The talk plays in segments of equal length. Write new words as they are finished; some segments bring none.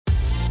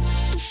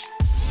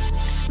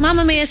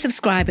Mamma Mia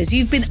subscribers,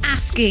 you've been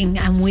asking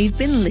and we've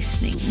been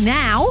listening.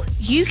 Now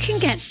you can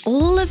get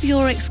all of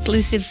your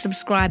exclusive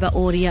subscriber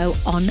audio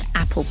on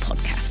Apple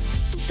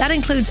Podcasts. That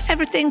includes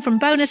everything from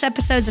bonus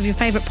episodes of your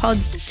favourite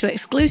pods to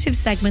exclusive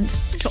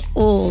segments to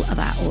all of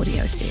our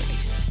audio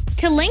series.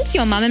 To link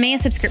your Mamma Mia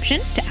subscription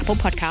to Apple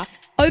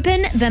Podcasts,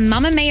 open the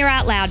Mamma Mia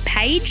Out Loud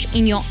page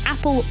in your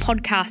Apple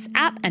Podcasts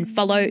app and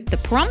follow the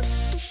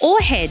prompts, or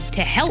head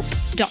to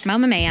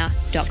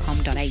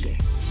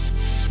help.mamamia.com.au.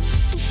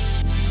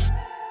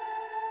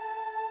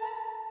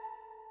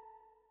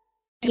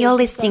 You're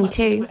listening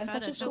to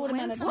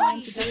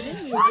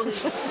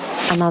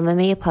a Mamma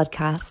Mia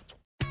podcast.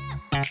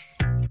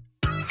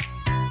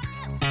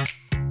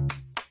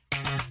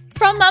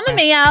 From Mamma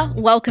Mia,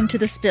 welcome to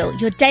The Spill,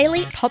 your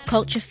daily pop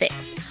culture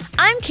fix.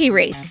 I'm Kee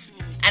Reese.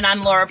 And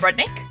I'm Laura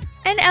Brodnick.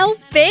 And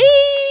LB,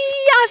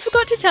 I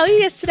forgot to tell you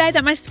yesterday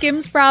that my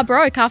Skims bra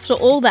broke after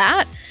all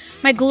that.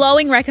 My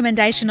glowing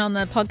recommendation on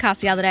the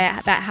podcast the other day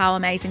about how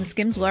amazing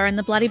Skims were, and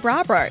the bloody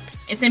bra broke.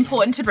 It's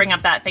important to bring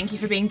up that. Thank you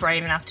for being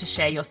brave enough to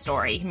share your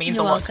story. It means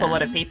a lot to a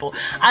lot of people.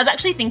 I was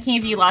actually thinking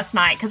of you last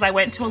night because I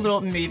went to a little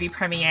movie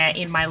premiere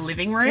in my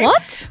living room.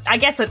 What? I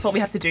guess that's what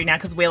we have to do now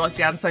because we're locked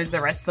down, so is the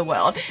rest of the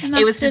world. I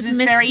must have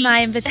missed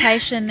my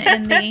invitation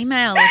in the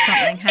email or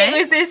something, hey? It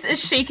was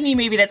this chic new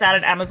movie that's out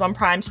on Amazon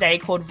Prime today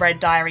called Red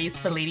Diaries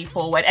for Leading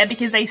Forward. And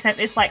because they sent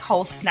this like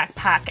whole snack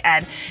pack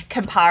and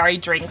Campari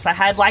drinks, I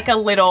had like a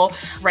little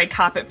red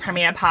carpet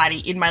premiere party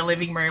in my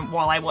living room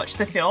while I watched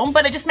the film.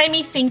 But it just made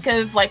me think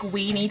of like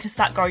we need to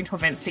start going to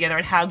events together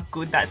and how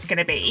good that's going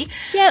to be.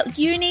 Yeah,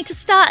 you need to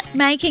start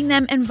making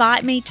them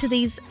invite me to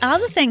these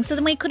other things so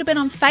then we could have been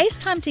on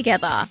FaceTime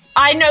together.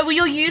 I know, well,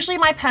 you're usually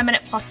my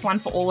permanent +1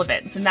 for all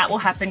events, and that will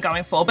happen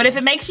going forward. But if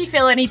it makes you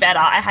feel any better,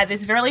 I had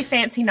this really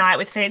fancy night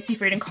with fancy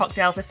food and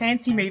cocktails, a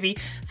fancy movie,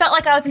 felt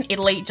like I was in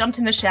Italy, jumped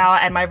in the shower,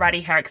 and my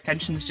ratty hair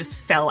extensions just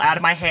fell out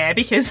of my hair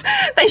because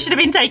they should have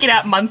been taken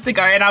out months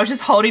ago, and I was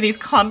just holding these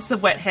clumps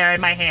of wet hair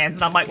in my hands,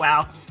 and I'm like,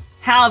 wow,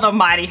 how the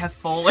mighty have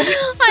fallen.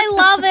 I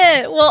love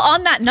it. Well,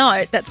 on that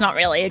note, that's not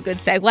really a good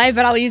segue,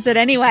 but I'll use it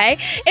anyway.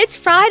 It's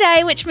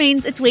Friday, which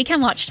means it's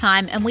weekend watch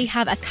time, and we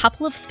have a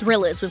couple of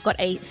thrillers. We've got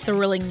a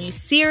thrilling new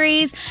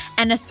series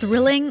and a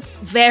thrilling,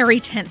 very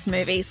tense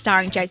movie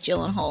starring Jake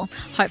Gyllenhaal.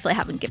 Hopefully I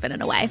haven't given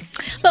it away.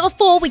 But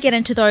before we get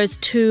into those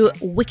two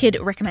wicked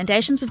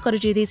recommendations, we've got to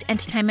do these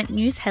entertainment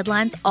news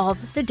headlines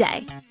of the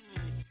day.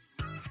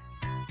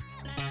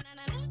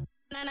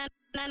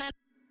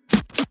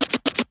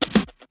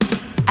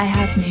 I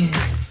have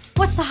news.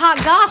 What's the hot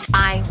gossip?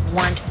 I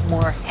want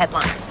more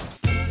headlines.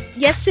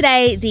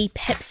 Yesterday, the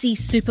Pepsi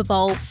Super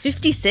Bowl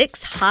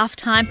 56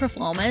 halftime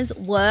performers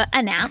were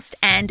announced,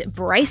 and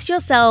brace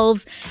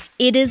yourselves,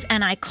 it is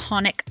an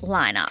iconic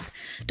lineup.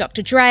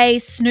 Dr. Dre,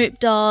 Snoop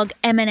Dogg,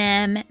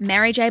 Eminem,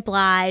 Mary J.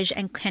 Blige,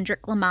 and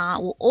Kendrick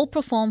Lamar will all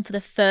perform for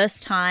the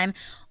first time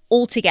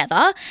all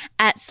together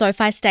at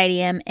SoFi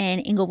Stadium in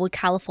Inglewood,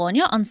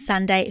 California on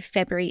Sunday,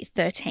 February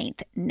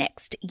 13th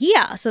next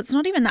year. So it's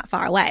not even that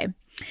far away.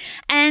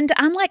 And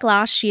unlike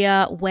last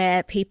year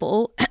where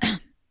people,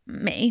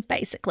 me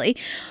basically,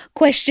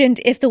 questioned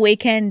if The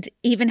Weeknd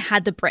even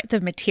had the breadth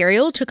of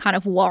material to kind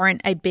of warrant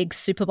a big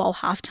Super Bowl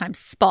halftime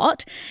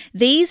spot,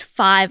 these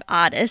 5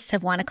 artists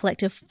have won a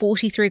collective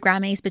 43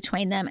 Grammys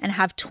between them and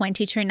have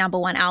 22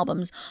 #1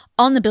 albums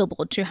on the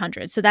Billboard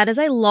 200. So that is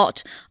a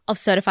lot of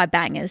certified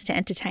bangers to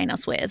entertain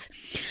us with.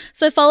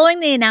 So following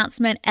the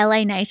announcement,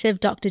 LA native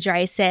Dr.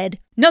 Dre said,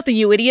 "Nothing,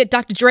 you idiot.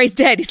 Dr. Dre's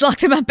dead. He's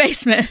locked in my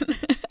basement."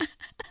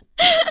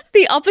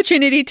 The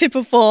opportunity to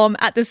perform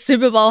at the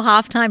Super Bowl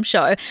halftime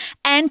show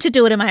and to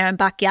do it in my own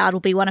backyard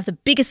will be one of the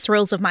biggest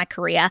thrills of my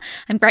career.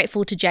 I'm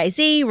grateful to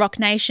Jay-Z, Rock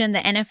Nation,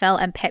 the NFL,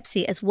 and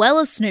Pepsi, as well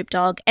as Snoop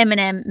Dogg,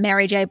 Eminem,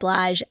 Mary J.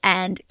 Blige,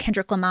 and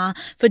Kendrick Lamar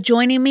for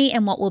joining me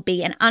in what will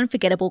be an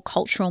unforgettable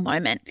cultural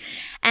moment.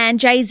 And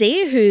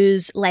Jay-Z,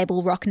 whose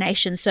label Rock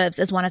Nation serves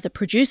as one of the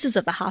producers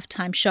of the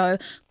halftime show,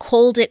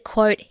 called it,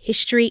 quote,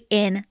 history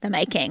in the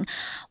making.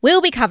 We'll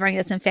be covering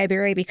this in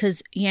February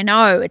because you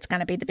know it's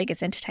going to be the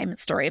biggest entertainment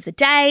story of the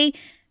day.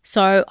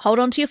 So hold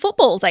on to your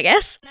footballs, I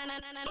guess.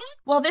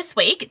 Well, this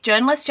week,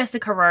 journalist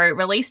Jessica Rowe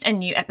released a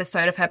new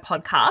episode of her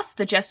podcast,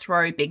 The Jess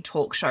Rowe Big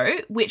Talk Show,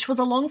 which was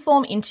a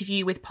long-form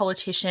interview with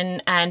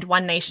politician and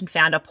One Nation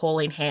founder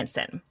Pauline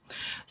Hanson.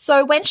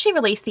 So when she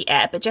released the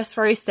ep, Jess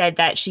Rowe said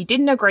that she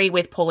didn't agree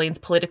with Pauline's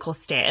political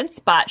stance,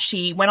 but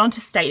she went on to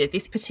state that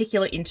this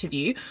particular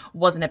interview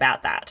wasn't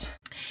about that.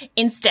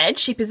 Instead,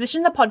 she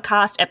positioned the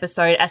podcast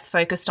episode as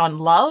focused on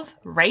love,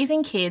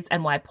 raising kids,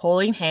 and why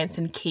Pauline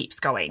Hanson keeps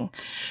going.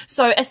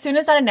 So as soon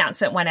as that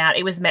announcement went out,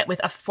 it was met with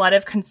a flood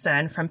of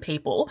concern from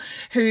people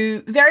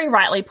who very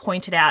rightly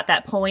pointed out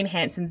that Pauline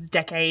Hanson's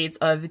decades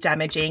of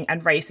damaging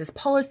and racist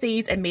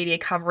policies and media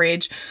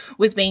coverage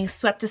was being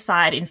swept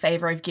aside in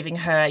favour of giving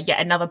her yet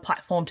another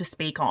platform to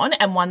speak on,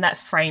 and one that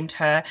framed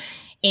her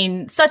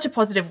in such a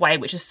positive way,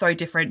 which is so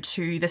different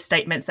to the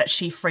statements that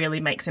she freely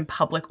makes in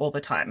public all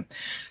the time.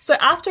 So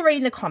after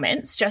reading the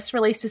comments, Jess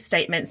released a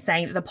statement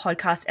saying that the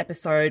podcast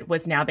episode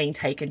was now being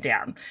taken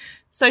down.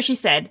 So she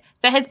said,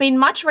 there has been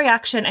much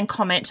reaction and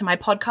comment to my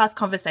podcast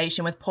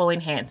conversation with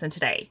Pauline Hanson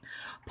today.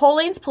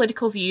 Pauline's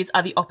political views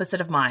are the opposite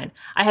of mine.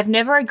 I have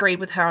never agreed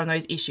with her on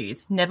those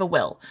issues, never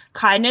will.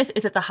 Kindness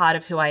is at the heart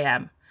of who I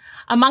am.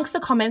 Amongst the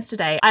comments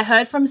today, I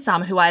heard from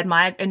some who I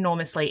admire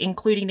enormously,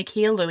 including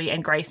Nakia Louie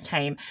and Grace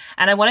Tame,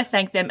 and I want to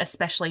thank them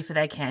especially for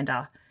their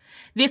candour.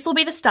 This will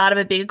be the start of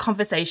a bigger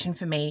conversation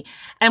for me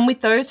and with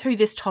those who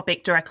this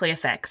topic directly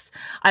affects.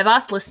 I've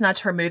asked listener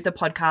to remove the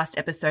podcast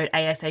episode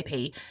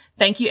ASAP.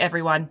 Thank you,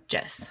 everyone.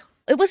 Jess.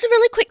 It was a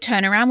really quick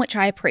turnaround, which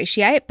I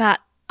appreciate, but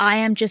I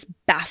am just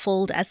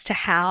baffled as to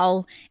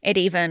how it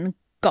even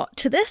got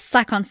to this,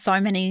 like on so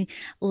many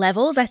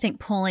levels. I think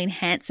Pauline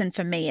Hanson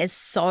for me is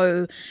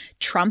so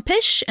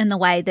Trumpish in the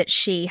way that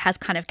she has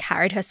kind of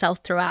carried herself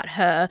throughout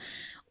her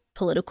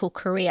political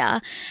career.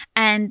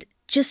 And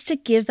just to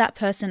give that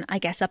person, I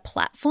guess, a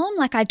platform.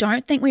 Like, I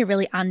don't think we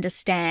really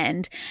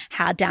understand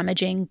how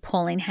damaging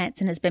Pauline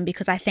Hanson has been,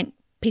 because I think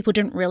people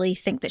didn't really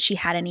think that she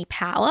had any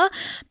power,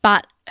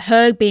 but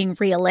her being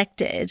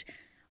re-elected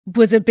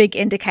was a big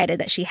indicator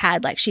that she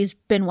had. Like, she's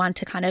been one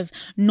to kind of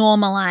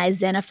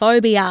normalize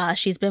xenophobia.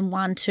 She's been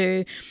one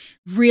to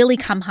really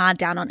come hard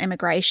down on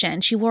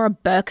immigration. She wore a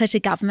burqa to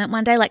government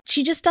one day. Like,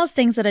 she just does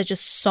things that are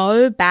just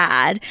so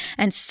bad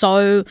and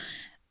so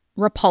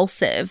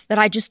repulsive that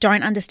I just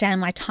don't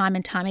understand why time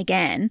and time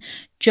again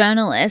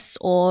journalists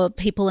or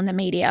people in the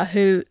media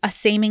who are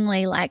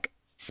seemingly like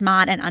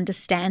smart and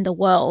understand the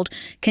world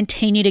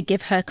continue to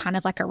give her kind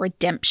of like a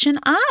redemption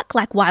arc,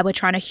 like why we're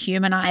trying to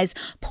humanize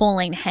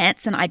Pauline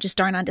Hanson. I just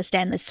don't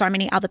understand. There's so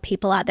many other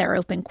people out there who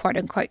have been quote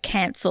unquote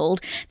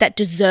cancelled that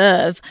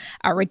deserve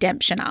a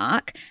redemption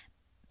arc.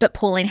 But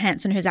Pauline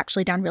Hanson, who's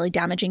actually done really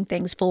damaging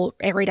things for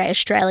everyday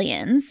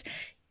Australians,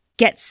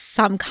 gets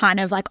some kind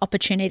of like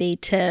opportunity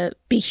to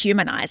be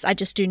humanized. I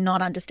just do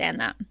not understand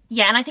that.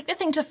 Yeah, and I think the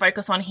thing to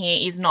focus on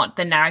here is not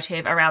the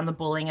narrative around the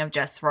bullying of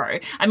Jess Rowe.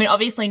 I mean,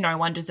 obviously no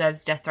one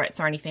deserves death threats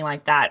or anything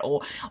like that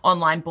or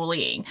online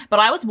bullying, but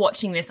I was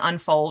watching this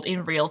unfold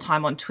in real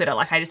time on Twitter.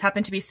 Like, I just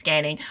happened to be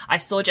scanning. I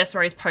saw Jess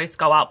Rowe's post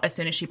go up as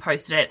soon as she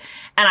posted it,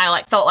 and I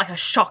like felt like a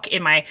shock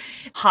in my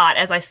heart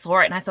as I saw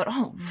it, and I thought,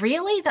 oh,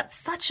 really? That's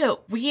such a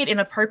weird,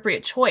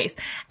 inappropriate choice.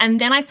 And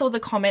then I saw the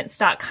comments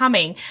start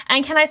coming,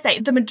 and can I say,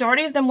 the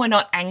majority of them were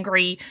not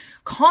angry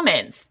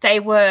comments. They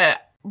were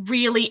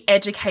really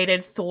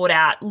educated, thought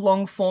out,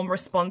 long form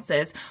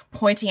responses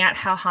pointing out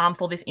how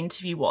harmful this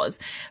interview was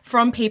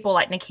from people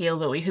like Nakia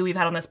Louie, who we've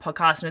had on this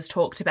podcast and has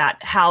talked about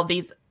how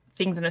these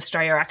things in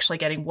Australia are actually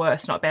getting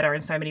worse, not better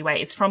in so many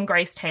ways, from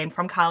Grace Tame,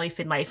 from Carly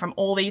Finlay, from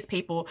all these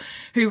people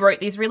who wrote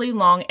these really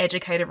long,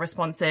 educated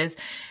responses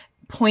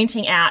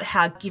pointing out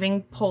how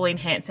giving Pauline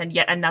Hanson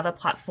yet another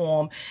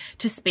platform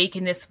to speak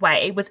in this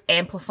way was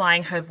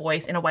amplifying her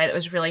voice in a way that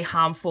was really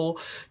harmful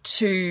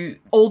to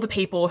all the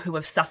people who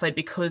have suffered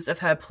because of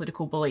her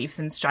political beliefs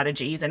and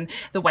strategies and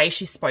the way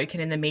she's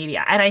spoken in the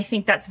media. And I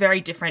think that's very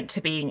different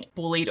to being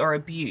bullied or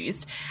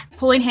abused.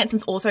 Pauline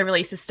Hanson's also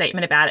released a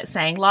statement about it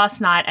saying,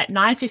 last night at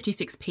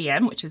 9:56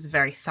 p.m, which is a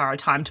very thorough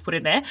time to put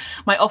in there,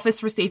 my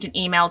office received an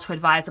email to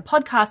advise a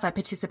podcast I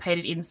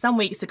participated in some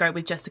weeks ago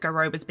with Jessica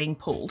Rowe was being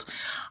pulled.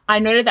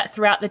 I noted that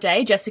throughout the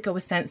day, Jessica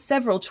was sent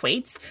several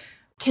tweets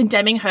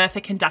condemning her for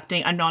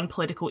conducting a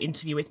non-political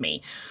interview with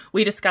me.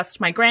 We discussed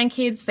my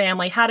grandkids,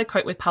 family, how to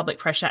cope with public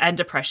pressure and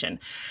depression,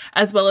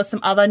 as well as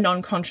some other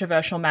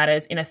non-controversial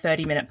matters in a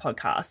 30-minute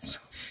podcast.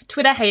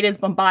 Twitter haters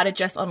bombarded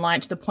Jess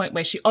online to the point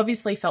where she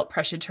obviously felt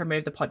pressured to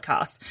remove the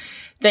podcast.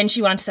 Then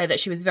she wanted to say that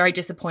she was very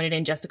disappointed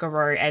in Jessica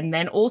Rowe, and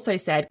then also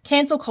said,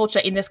 cancel culture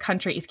in this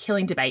country is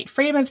killing debate,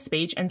 freedom of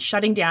speech, and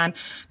shutting down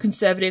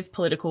conservative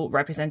political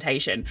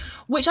representation,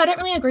 which I don't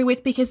really agree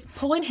with because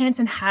Pauline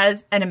Hanson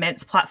has an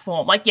immense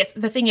platform. Like, yes,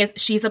 the thing is,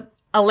 she's an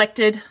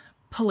elected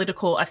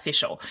political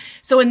official.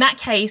 So in that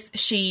case,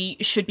 she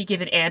should be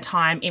given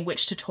airtime in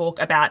which to talk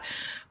about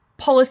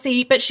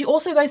policy, but she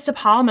also goes to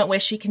Parliament where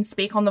she can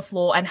speak on the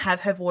floor and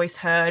have her voice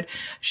heard.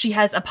 She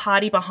has a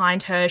party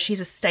behind her. She's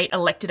a state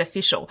elected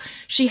official.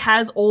 She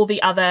has all the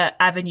other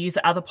avenues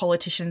that other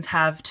politicians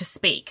have to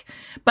speak.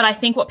 But I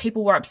think what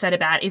people were upset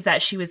about is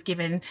that she was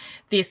given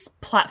this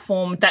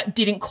platform that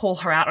didn't call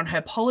her out on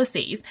her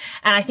policies.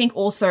 And I think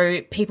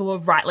also people were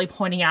rightly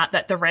pointing out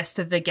that the rest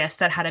of the guests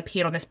that had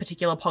appeared on this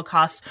particular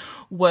podcast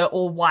were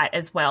all white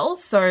as well.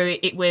 So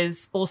it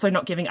was also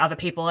not giving other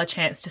people a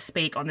chance to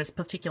speak on this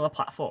particular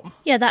platform.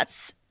 Yeah,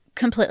 that's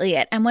completely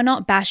it. And we're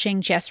not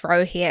bashing Jess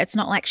Rowe here. It's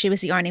not like she was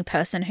the only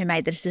person who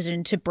made the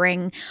decision to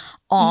bring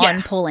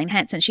on Pauline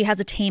Hanson. She has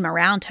a team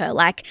around her.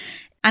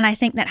 And I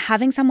think that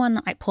having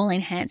someone like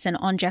Pauline Hanson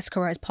on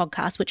Jessica Rowe's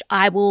podcast, which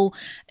I will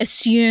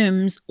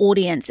assume's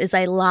audience is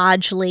a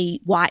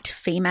largely white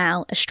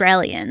female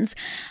Australians,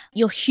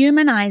 you're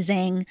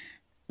humanizing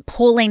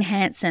Pauline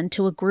Hanson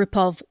to a group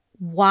of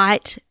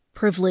white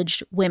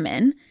privileged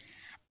women.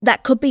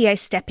 that could be a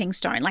stepping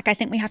stone. Like, I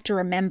think we have to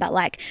remember,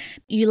 like,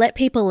 you let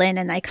people in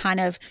and they kind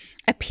of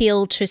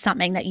appeal to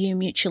something that you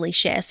mutually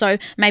share. So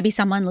maybe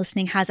someone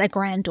listening has a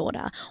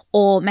granddaughter,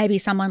 or maybe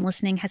someone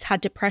listening has had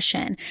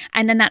depression.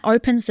 And then that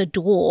opens the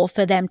door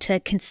for them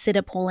to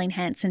consider Pauline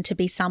Hanson to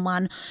be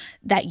someone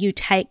that you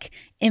take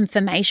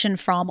information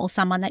from, or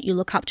someone that you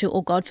look up to,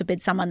 or God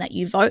forbid, someone that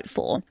you vote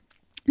for.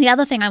 The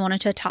other thing I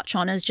wanted to touch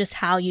on is just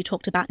how you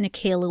talked about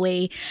Nakia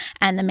Louie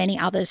and the many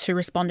others who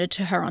responded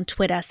to her on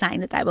Twitter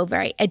saying that they were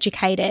very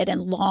educated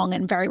and long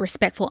and very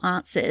respectful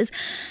answers.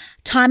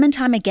 Time and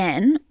time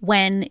again,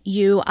 when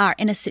you are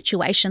in a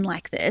situation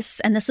like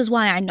this, and this is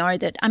why I know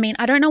that, I mean,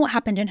 I don't know what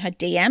happened in her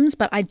DMs,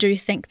 but I do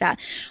think that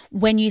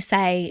when you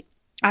say,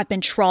 I've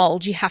been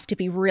trolled, you have to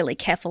be really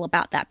careful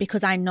about that,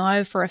 because I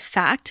know for a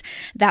fact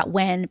that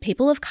when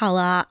people of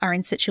colour are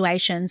in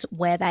situations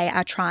where they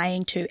are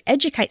trying to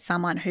educate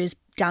someone who's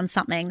done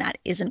something that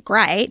isn't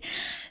great,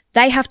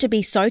 they have to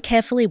be so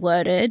carefully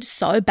worded,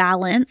 so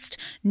balanced,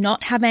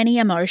 not have any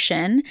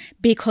emotion,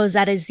 because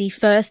that is the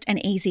first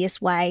and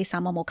easiest way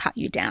someone will cut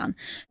you down.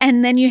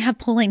 And then you have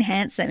Pauline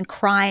Hanson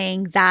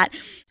crying that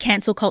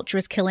cancel culture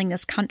is killing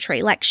this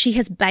country. Like, she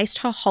has based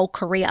her whole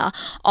career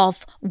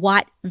off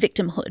white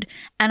victimhood.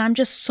 And I'm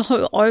just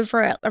so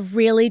over it. I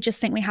really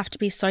just think we have to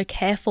be so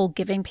careful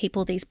giving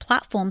people these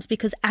platforms,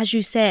 because, as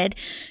you said,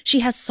 she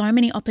has so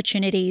many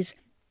opportunities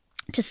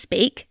to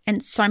speak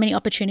and so many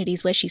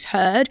opportunities where she's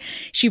heard.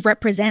 She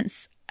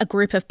represents a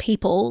group of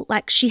people.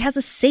 Like, she has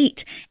a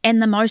seat in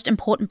the most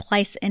important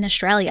place in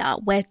Australia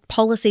where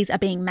policies are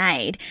being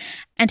made.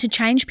 And to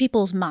change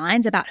people's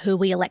minds about who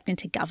we elect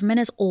into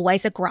government is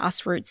always a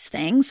grassroots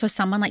thing. So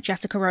someone like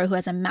Jessica Rowe, who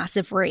has a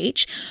massive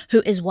reach,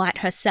 who is white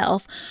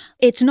herself,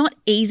 it's not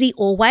easy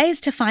always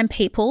to find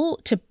people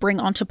to bring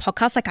onto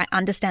podcasts. Like, I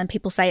understand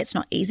people say it's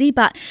not easy,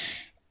 but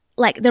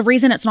like, the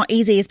reason it's not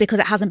easy is because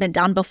it hasn't been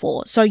done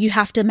before. So you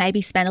have to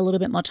maybe spend a little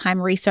bit more time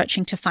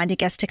researching to find a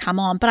guest to come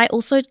on. But I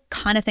also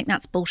kind of think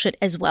that's bullshit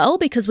as well,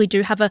 because we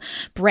do have a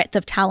breadth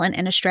of talent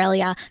in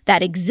Australia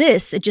that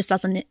exists. It just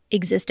doesn't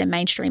exist in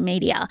mainstream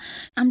media.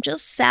 I'm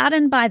just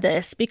saddened by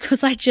this,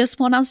 because I just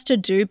want us to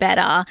do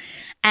better,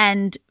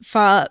 and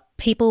for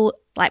people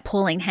like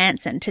Pauline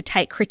Hanson to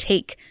take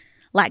critique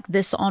like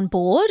this on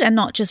board and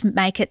not just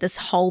make it this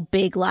whole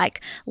big like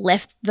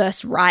left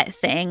versus right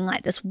thing,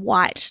 like this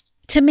white.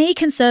 To me,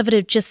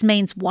 conservative just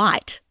means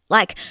white.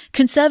 Like,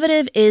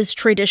 conservative is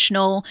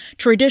traditional.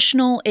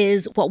 Traditional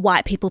is what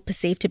white people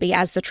perceive to be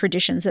as the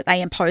traditions that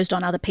they imposed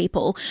on other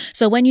people.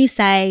 So when you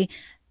say,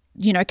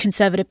 you know,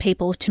 conservative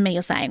people, to me,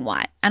 you're saying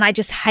white. And I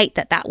just hate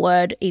that that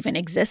word even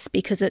exists,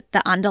 because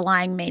the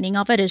underlying meaning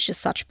of it is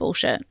just such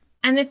bullshit.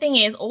 And the thing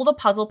is, all the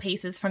puzzle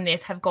pieces from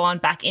this have gone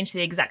back into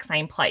the exact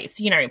same place.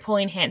 You know,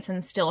 Pauline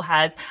Hanson still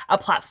has a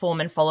platform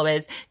and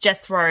followers.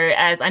 Jess Rowe,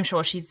 as I'm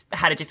sure she's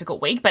had a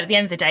difficult week, but at the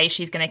end of the day,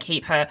 she's going to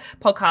keep her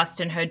podcast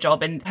and her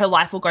job, and her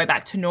life will go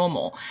back to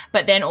normal.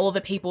 But then all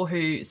the people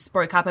who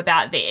spoke up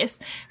about this,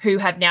 who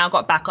have now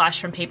got backlash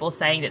from people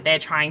saying that they're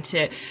trying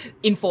to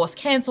enforce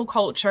cancel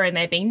culture and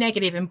they're being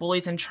negative and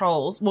bullies and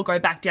trolls, will go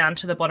back down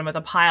to the bottom of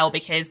the pile,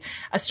 because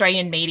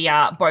Australian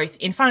media, both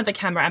in front of the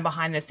camera and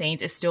behind the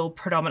scenes, is still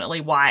predominantly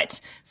white,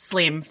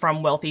 slim,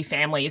 from wealthy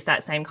families,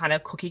 that same kind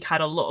of cookie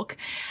cutter look.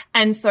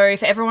 And so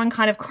for everyone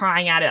kind of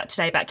crying out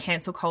today about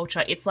cancel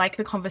culture, it's like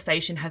the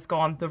conversation has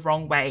gone the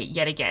wrong way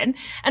yet again.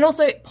 And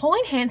also,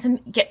 Pauline Hanson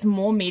gets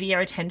more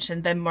media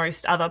attention than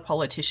most other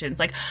politicians.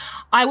 Like,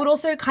 I would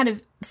also kind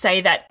of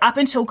say that up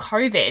until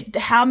COVID,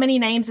 how many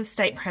names of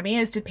state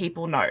premiers did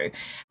people know?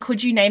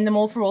 Could you name them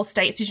all for all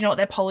states? Did you know what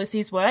their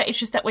policies were? It's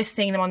just that we're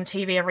seeing them on the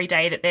TV every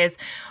day, that there's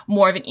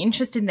more of an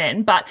interest in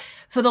them. But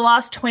for the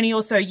last 20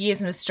 or so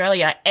years in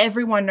Australia,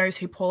 everyone knows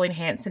who Pauline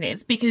Hanson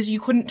is, because you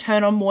couldn't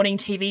turn on morning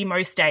TV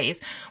most days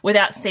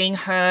without seeing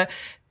her.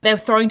 They were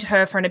throwing to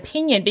her for an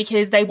opinion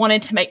because they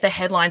wanted to make the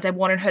headlines. They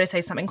wanted her to say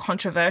something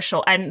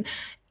controversial. And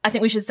I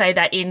think we should say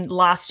that in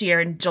last year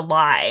in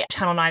July,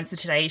 Channel 9's The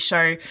Today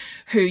Show,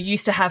 who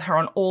used to have her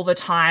on all the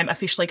time,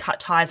 officially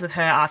cut ties with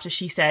her after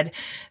she said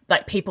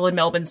like people in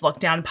Melbourne's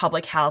lockdown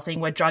public housing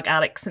were drug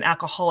addicts and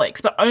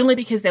alcoholics, but only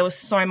because there was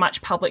so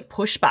much public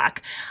pushback.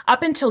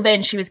 Up until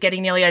then, she was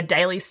getting nearly a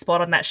daily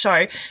spot on that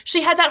show.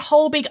 She had that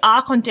whole big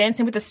arc on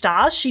Dancing with the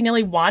Stars. She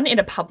nearly won in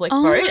a public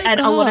vote, and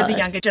a lot of the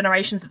younger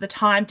generations at the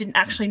time didn't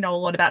actually know a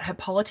lot about her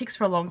politics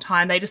for a long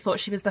time. They just thought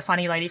she was the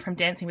funny lady from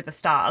Dancing with the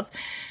Stars.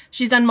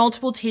 She's done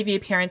multiple TV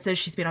appearances.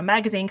 She's been on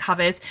magazine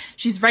covers.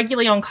 She's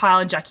regularly on Kyle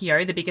and Jackie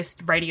O, the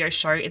biggest radio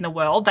show in the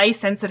world. They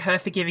censored her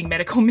for giving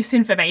medical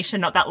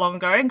misinformation not that long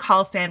ago, and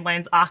Kyle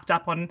Sandlands arced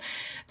up on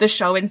the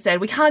show and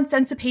said, we can't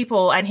censor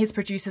people. And his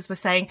producers were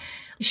saying,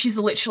 she's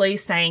literally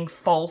saying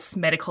false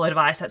medical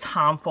advice that's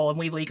harmful and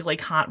we legally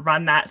can't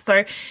run that.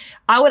 So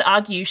I would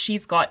argue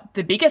she's got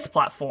the biggest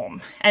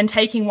platform, and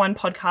taking one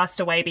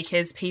podcast away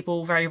because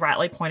people very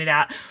rightly pointed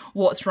out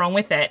what's wrong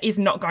with it is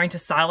not going to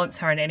silence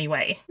her in any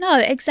way. No,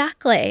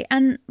 exactly.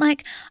 And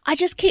like, I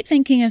just keep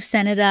thinking of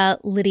Senator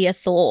Lydia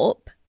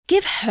Thorpe,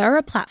 Give her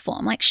a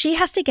platform. Like, she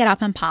has to get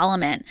up in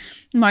Parliament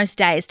most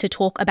days to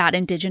talk about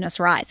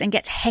Indigenous rights and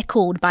gets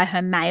heckled by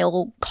her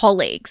male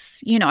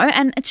colleagues, you know,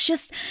 and it's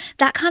just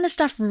that kind of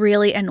stuff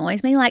really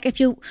annoys me. Like, if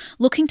you're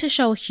looking to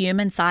show a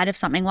human side of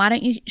something, why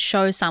don't you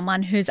show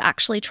someone who's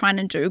actually trying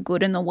to do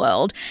good in the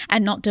world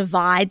and not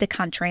divide the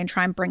country and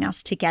try and bring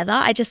us together?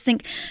 I just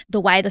think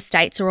the way the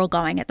states are all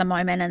going at the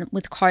moment and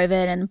with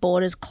COVID and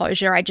borders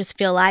closure, I just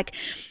feel like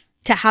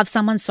to have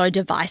someone so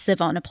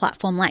divisive on a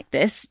platform like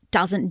this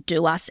doesn't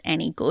do us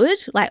any good.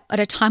 Like, at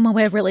a time where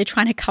we're really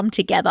trying to come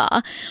together,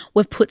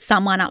 we've put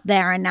someone up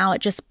there and now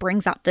it just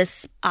brings up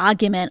this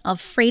argument of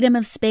freedom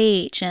of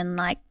speech and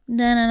like,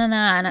 no.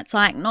 And it's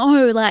like,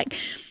 no, like,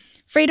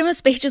 freedom of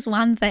speech is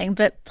one thing,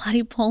 but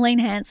bloody Pauline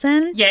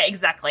Hanson. Yeah,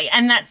 exactly.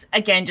 And that's,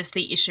 again, just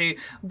the issue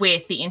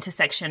with the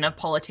intersection of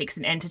politics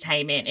and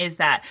entertainment is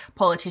that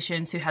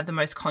politicians who have the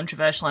most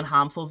controversial and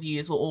harmful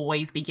views will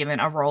always be given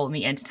a role in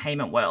the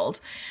entertainment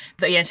world.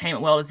 The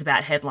entertainment world is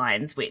about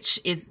headlines, which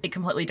is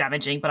completely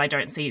damaging, but I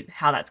don't see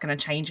how that's going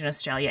to change in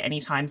Australia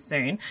anytime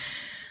soon.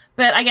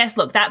 But I guess,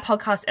 look, that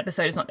podcast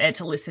episode is not there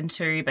to listen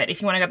to. But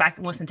if you want to go back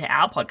and listen to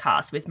our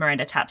podcast with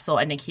Miranda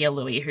Tapsell and Nakia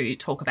Louie, who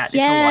talk about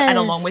this a lot, and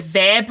along with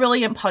their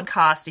brilliant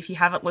podcast, if you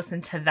haven't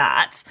listened to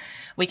that,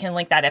 we can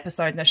link that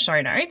episode in the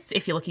show notes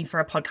if you're looking for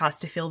a podcast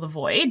to fill the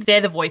void.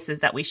 They're the voices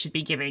that we should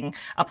be giving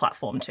a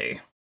platform to.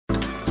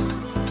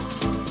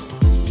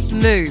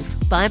 Move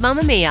by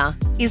Mamamia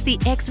is the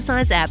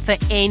exercise app for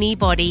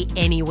anybody,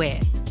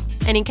 anywhere.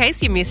 And in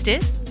case you missed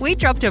it, we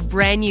dropped a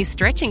brand new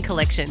stretching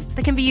collection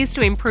that can be used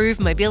to improve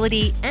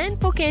mobility and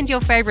bookend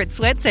your favourite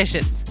sweat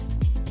sessions.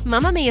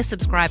 Mamamia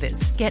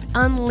subscribers get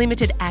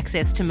unlimited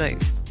access to Move,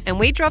 and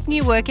we drop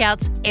new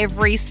workouts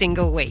every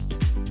single week.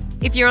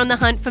 If you're on the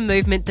hunt for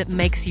movement that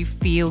makes you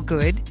feel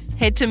good,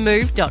 head to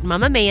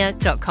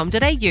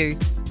move.mamamia.com.au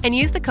and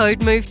use the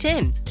code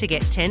MOVE10 to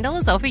get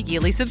 $10 off a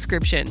yearly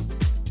subscription.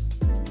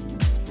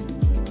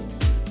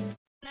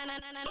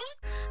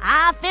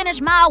 I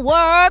finished my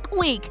work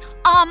week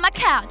on my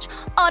couch,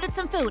 ordered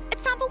some food.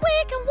 It's time for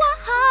Week and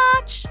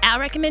Watch. Our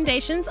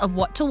recommendations of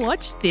what to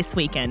watch this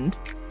weekend.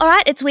 All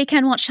right, it's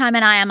weekend watch time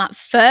and I am up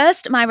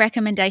first. My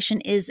recommendation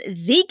is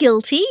The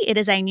Guilty. It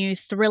is a new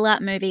thriller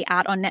movie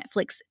out on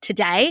Netflix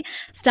today,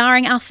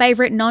 starring our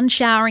favourite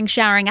non-showering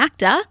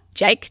actor,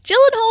 Jake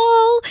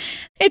Gyllenhaal.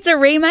 It's a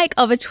remake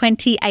of a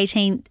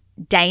 2018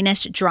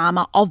 Danish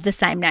drama of the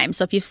same name.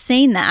 So if you've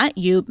seen that,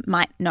 you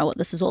might know what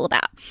this is all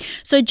about.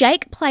 So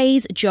Jake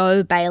plays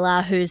Joe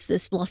Baylor, who's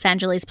this Los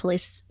Angeles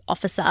police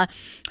officer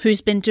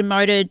who's been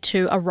demoted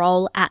to a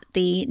role at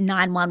the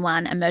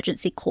 911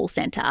 emergency call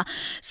center.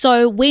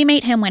 So we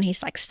meet him when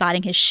he's like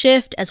starting his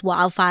shift as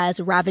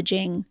wildfires are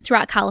ravaging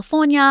throughout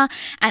California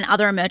and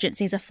other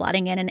emergencies are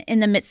flooding in. And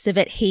in the midst of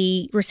it,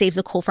 he receives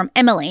a call from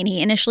Emily. And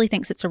he initially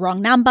thinks it's a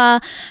wrong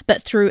number,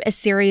 but through a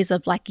series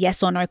of like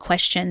yes or no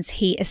questions,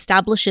 he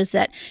establishes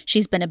that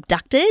she's been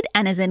abducted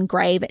and is in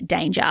grave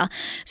danger.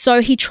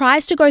 So he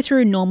tries to go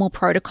through normal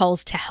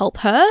protocols to help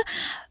her,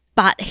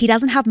 but he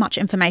doesn't have much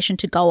information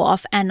to go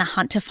off and the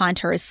hunt to find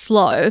her is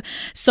slow.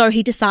 So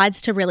he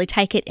decides to really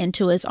take it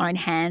into his own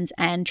hands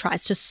and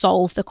tries to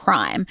solve the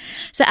crime.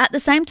 So at the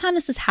same time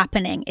this is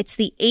happening, it's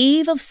the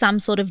eve of some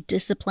sort of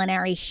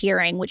disciplinary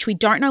hearing, which we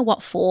don't know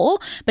what for,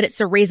 but it's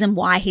the reason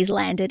why he's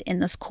landed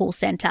in this call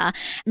center.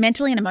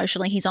 Mentally and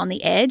emotionally, he's on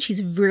the edge.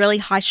 He's really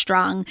high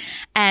strung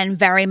and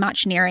very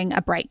much nearing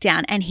a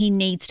breakdown, and he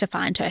needs to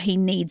find her. He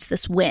needs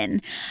this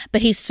win.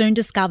 But he soon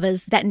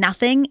discovers that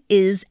nothing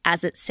is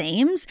as it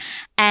seems,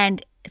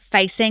 and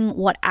facing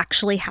what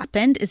actually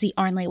happened is the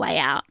only way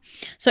out.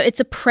 So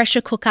it's a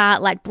pressure cooker,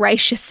 like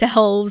brace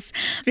yourselves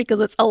because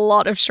it's a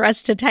lot of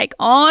stress to take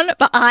on,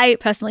 but I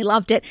personally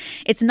loved it.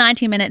 It's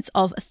 90 minutes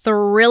of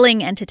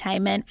thrilling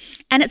entertainment,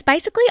 and it's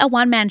basically a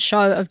one-man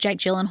show of Jake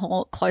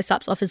Gyllenhaal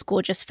close-ups of his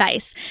gorgeous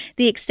face.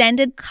 The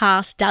extended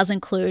cast does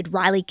include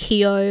Riley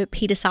Keough,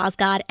 Peter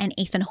Sarsgaard, and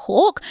Ethan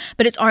Hawke,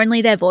 but it's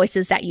only their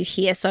voices that you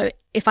hear, so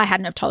if I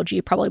hadn't have told you,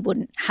 you probably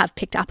wouldn't have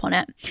picked up on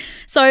it.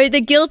 So The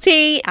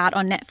Guilty, out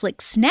on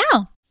Netflix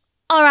now.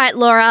 All right,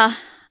 Laura,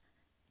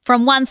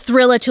 from one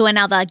thriller to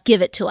another,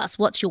 give it to us.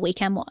 What's your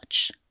weekend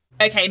watch?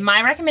 Okay,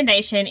 my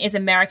recommendation is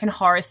American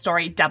Horror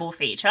Story double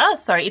feature.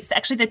 So it's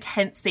actually the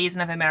 10th season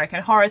of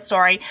American Horror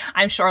Story.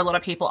 I'm sure a lot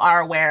of people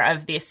are aware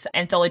of this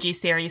anthology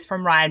series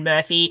from Ryan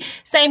Murphy.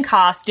 Same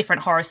cast,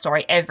 different horror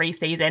story every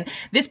season.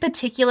 This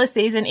particular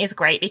season is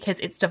great because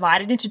it's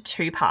divided into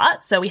two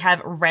parts. So we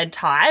have Red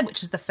Tide,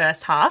 which is the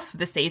first half of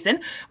the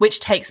season, which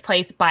takes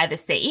place by the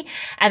sea,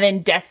 and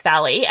then Death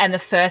Valley, and the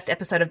first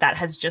episode of that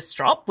has just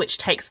dropped, which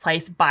takes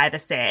place by the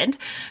sand.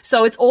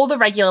 So it's all the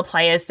regular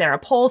players, Sarah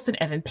Paulson,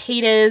 Evan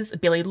Peters,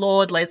 stars Billy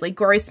Lord, Leslie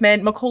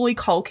Grossman. Macaulay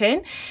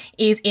Culkin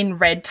is in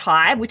Red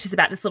Tide, which is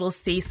about this little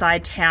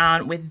seaside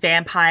town with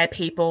vampire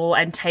people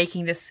and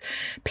taking this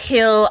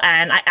pill,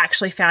 and I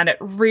actually found it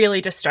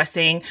really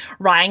distressing.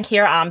 Ryan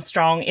Keira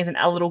Armstrong is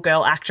a little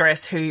girl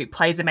actress who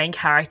plays the main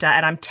character,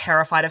 and I'm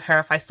terrified of her.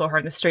 If I saw her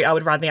in the street, I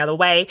would run the other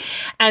way.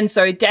 And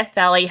so Death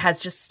Valley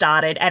has just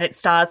started, and it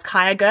stars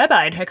Kaya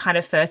Gerber in her kind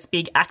of first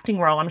big acting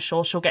role. I'm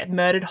sure she'll get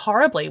murdered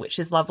horribly, which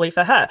is lovely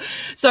for her.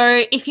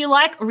 So if you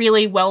like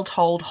really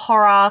well-told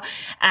horror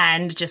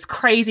and just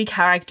crazy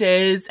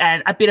characters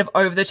and a bit of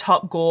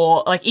over-the-top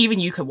gore, like even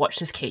you could watch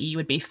this, Kate, you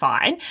would be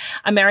fine.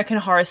 American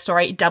Horror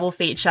Story double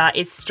feature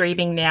is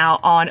streaming now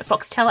on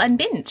Foxtel and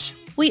Binge.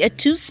 We are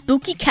two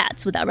spooky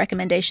cats with our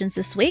recommendations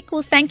this week.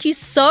 Well, thank you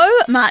so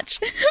much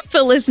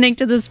for listening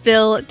to The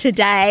Spill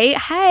today.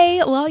 Hey,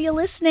 while you're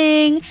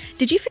listening,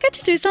 did you forget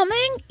to do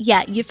something?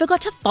 Yeah, you forgot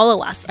to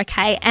follow us,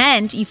 okay?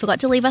 And you forgot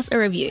to leave us a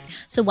review.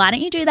 So why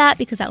don't you do that?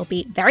 Because that will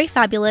be very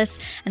fabulous,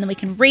 and then we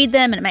can read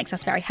them and it makes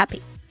us very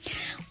happy.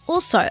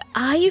 Also,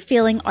 are you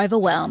feeling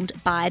overwhelmed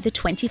by the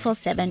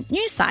 24/7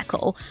 news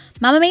cycle?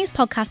 Mamamia's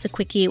Podcast A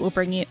Quickie will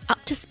bring you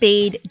up to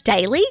speed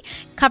daily,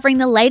 covering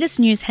the latest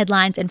news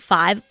headlines in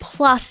 5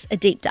 plus a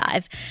deep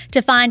dive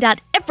to find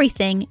out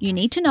everything you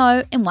need to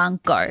know in one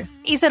go.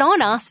 Is it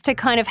on us to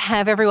kind of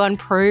have everyone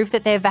prove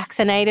that they're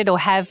vaccinated or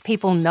have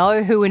people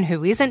know who and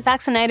who isn't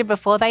vaccinated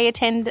before they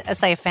attend,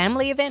 say, a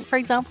family event, for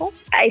example?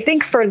 I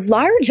think for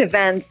large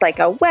events like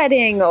a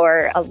wedding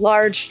or a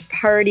large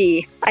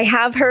party, I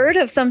have heard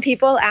of some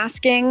people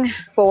asking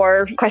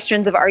for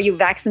questions of, are you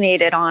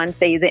vaccinated on,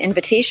 say, the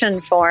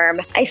invitation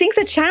form. I think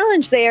the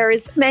challenge there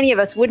is many of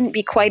us wouldn't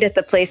be quite at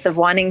the place of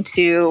wanting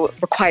to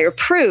require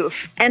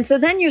proof. And so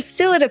then you're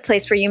still at a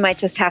place where you might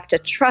just have to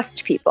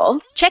trust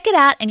people. Check it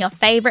out in your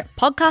favorite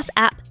podcast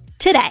app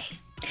today.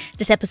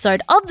 This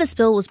episode of The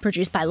Spill was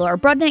produced by Laura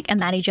Brodnick and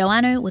Maddie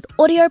Joannou with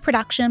audio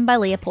production by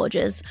Leah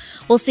Porges.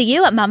 We'll see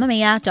you at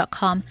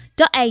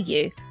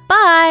mamamia.com.au.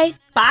 Bye!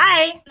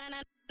 Bye!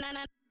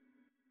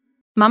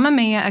 Mamma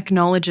Mia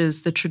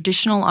acknowledges the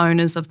traditional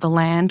owners of the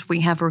land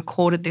we have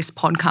recorded this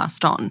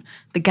podcast on,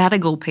 the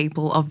Gadigal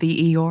people of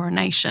the Eora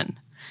Nation.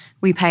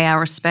 We pay our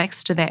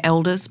respects to their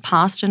elders,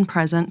 past and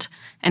present,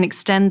 and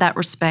extend that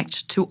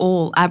respect to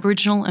all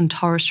Aboriginal and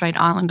Torres Strait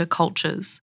Islander cultures.